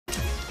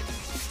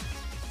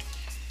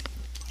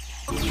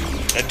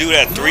That dude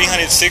had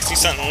 360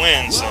 something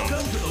wins, and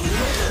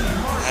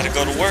I had to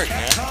go to work,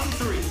 man.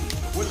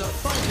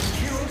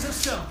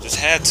 Just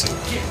had to.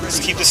 Let's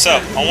keep this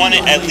up. I want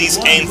to at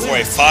least aim for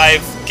a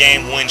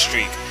 5-game win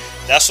streak.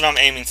 That's what I'm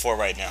aiming for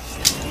right now.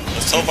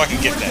 Let's hope I can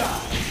get that.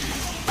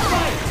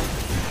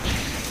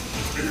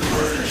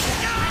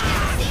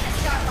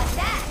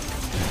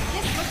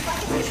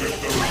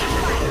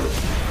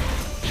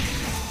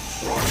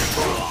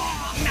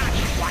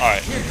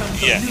 Alright.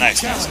 Yeah,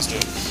 nice. Let's do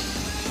it.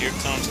 Here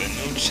comes a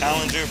new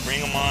challenger. Bring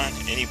them on.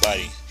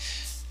 Anybody.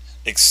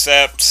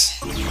 Except...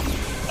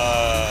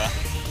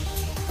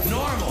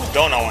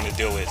 don't I want to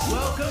deal with?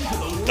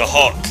 The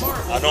Hulk.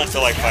 I don't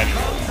feel like fighting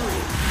him.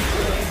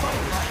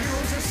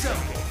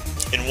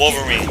 And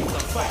Wolverine.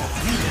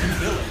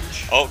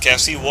 Okay, I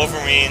see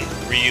Wolverine,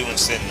 Ryu, and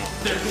Sentinel.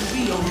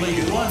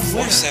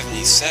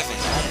 477.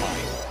 Oh my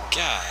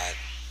god.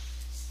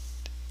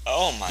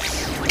 Oh my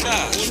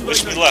gosh.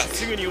 Wish me luck.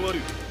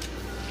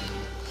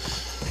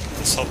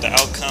 Let's hope the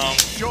outcome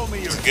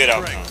is a good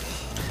outcome.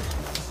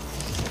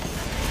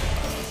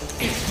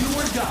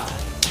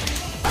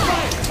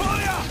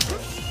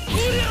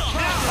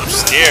 I'm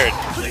scared.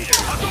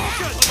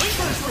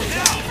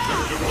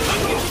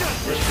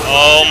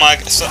 Oh my,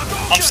 so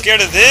I'm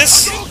scared of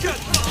this?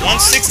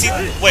 160,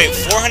 wait,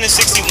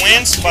 460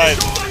 wins by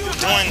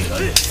doing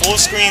full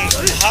screen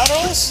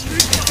titles?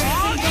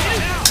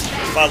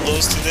 If I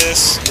lose to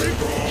this, I'm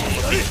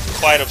gonna be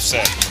quite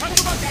upset.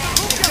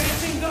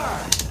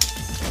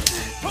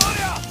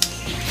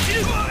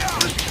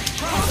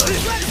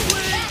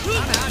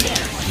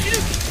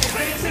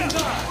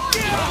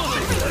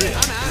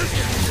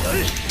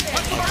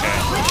 Okay.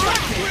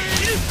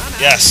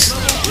 Yes.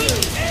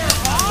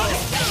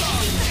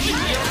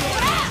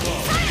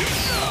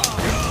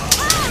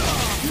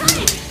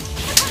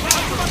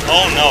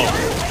 Oh no.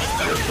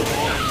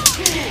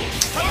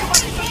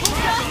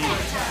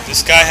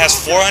 This guy has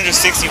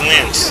 460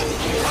 wins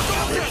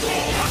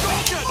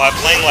by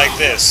playing like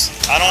this.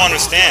 I don't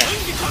understand.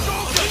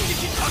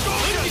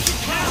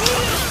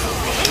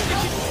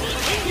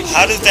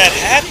 How did that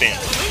happen?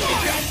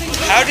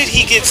 How did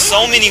he get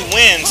so many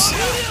wins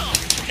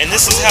and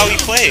this is how he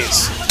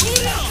plays?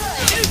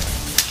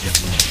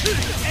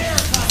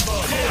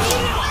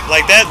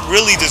 Like, that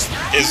really just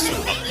is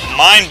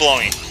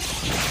mind-blowing.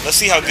 Let's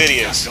see how good he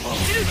is. He's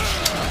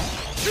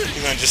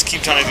gonna just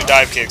keep trying to do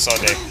dive kicks all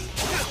day.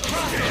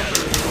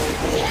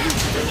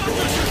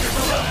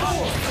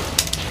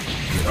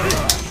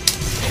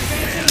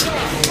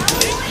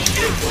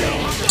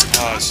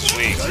 Oh, this is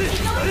weak.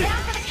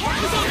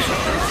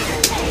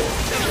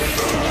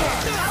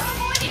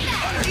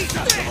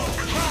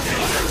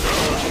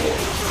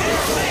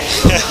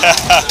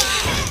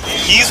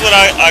 He's what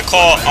I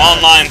call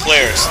online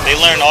players. They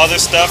learn all their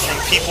stuff from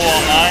people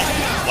online,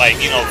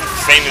 like, you know,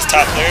 famous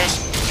top players,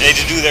 and they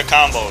just do their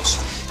combos.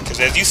 Because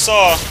as you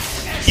saw,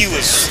 he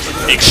was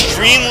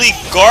extremely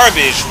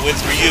garbage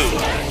with Ryu.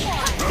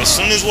 As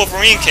soon as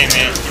Wolverine came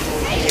in,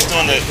 he's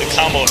doing the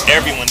combo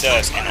everyone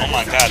does. And oh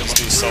my god, this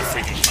dude's so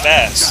freaking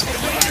fast.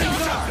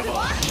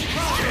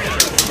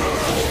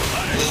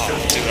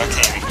 Oh, dude, I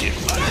can't even get the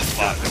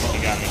fuck.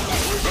 He got me.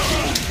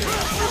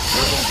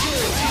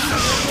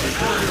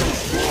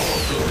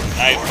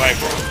 Night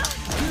Viper.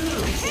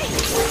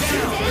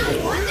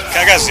 I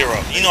got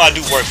 0. You know I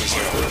do work with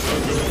 0.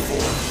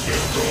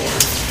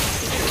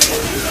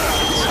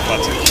 It's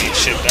about to be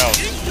shipped out.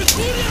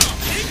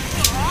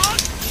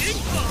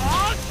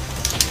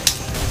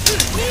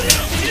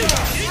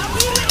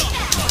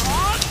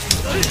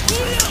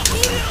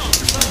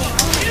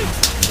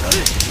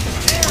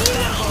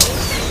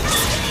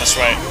 That's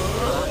right.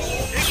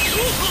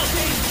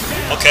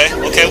 Okay,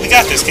 we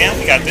got this, Cam.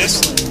 We got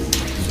this.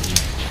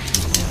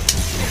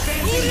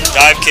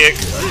 Dive kick.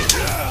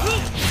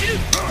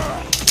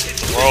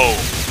 Bro.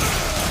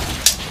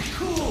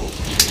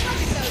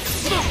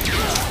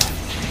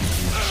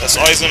 That's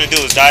all he's gonna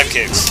do is dive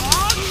kicks. I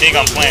think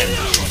I'm playing.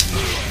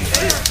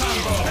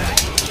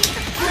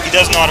 He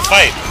doesn't know how to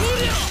fight.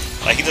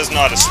 Like, he doesn't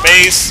know how to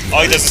space.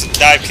 All he does is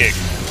dive kick.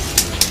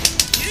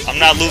 I'm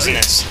not losing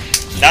this.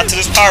 Not to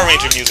this Power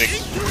Ranger music.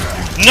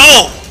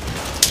 No!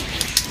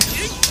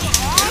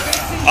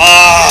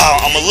 Ah,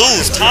 I'm gonna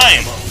lose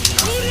time.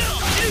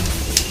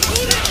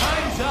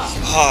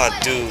 Oh,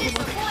 dude.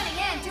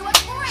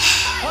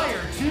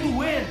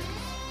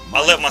 I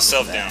let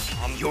myself down.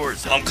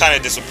 I'm kind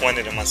of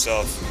disappointed in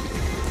myself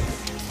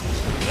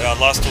that I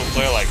lost to a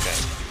player like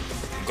that.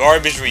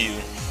 Garbage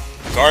Ryu.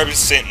 Garbage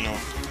Sentinel.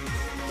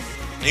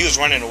 He was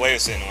running away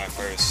with Sentinel at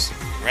first.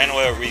 Ran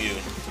away with Ryu.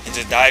 And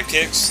just dive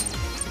kicks.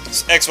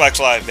 It's Xbox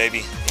Live,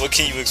 baby. What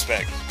can you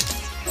expect?